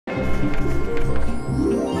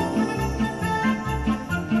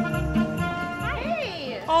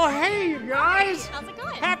Hey! Oh, hey, you guys! How's it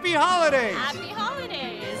going? Happy holidays! Happy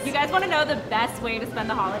holidays! You guys want to know the best way to spend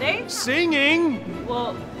the holiday? Singing!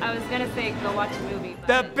 Well, I was gonna say go watch a movie.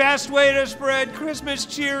 The best way to spread Christmas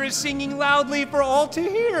cheer is singing loudly for all to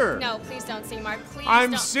hear. No, please don't sing, Mark. Please I'm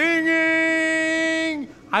don't. singing!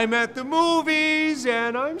 I'm at the movies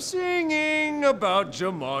and I'm singing about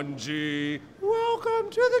Jumanji. Welcome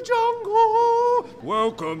to the jungle!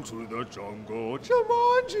 Welcome to the jungle,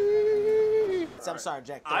 Jumanji! I'm sorry,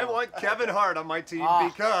 Jack. I want Kevin Hart on my team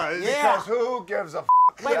because... Yeah. Because who gives a f?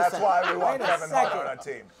 Wait a That's second. why we want Wait a Kevin Hart second. on our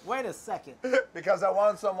team. Wait a second. Because I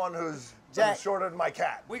want someone who's Jack. shorter than my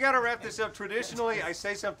cat. We gotta wrap this up. Traditionally, I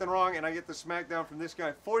say something wrong and I get the smackdown from this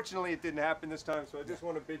guy. Fortunately, it didn't happen this time, so I just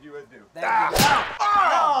want to bid you adieu. Thank you.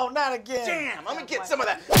 No, not again. Damn, I'm gonna get some of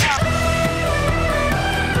that.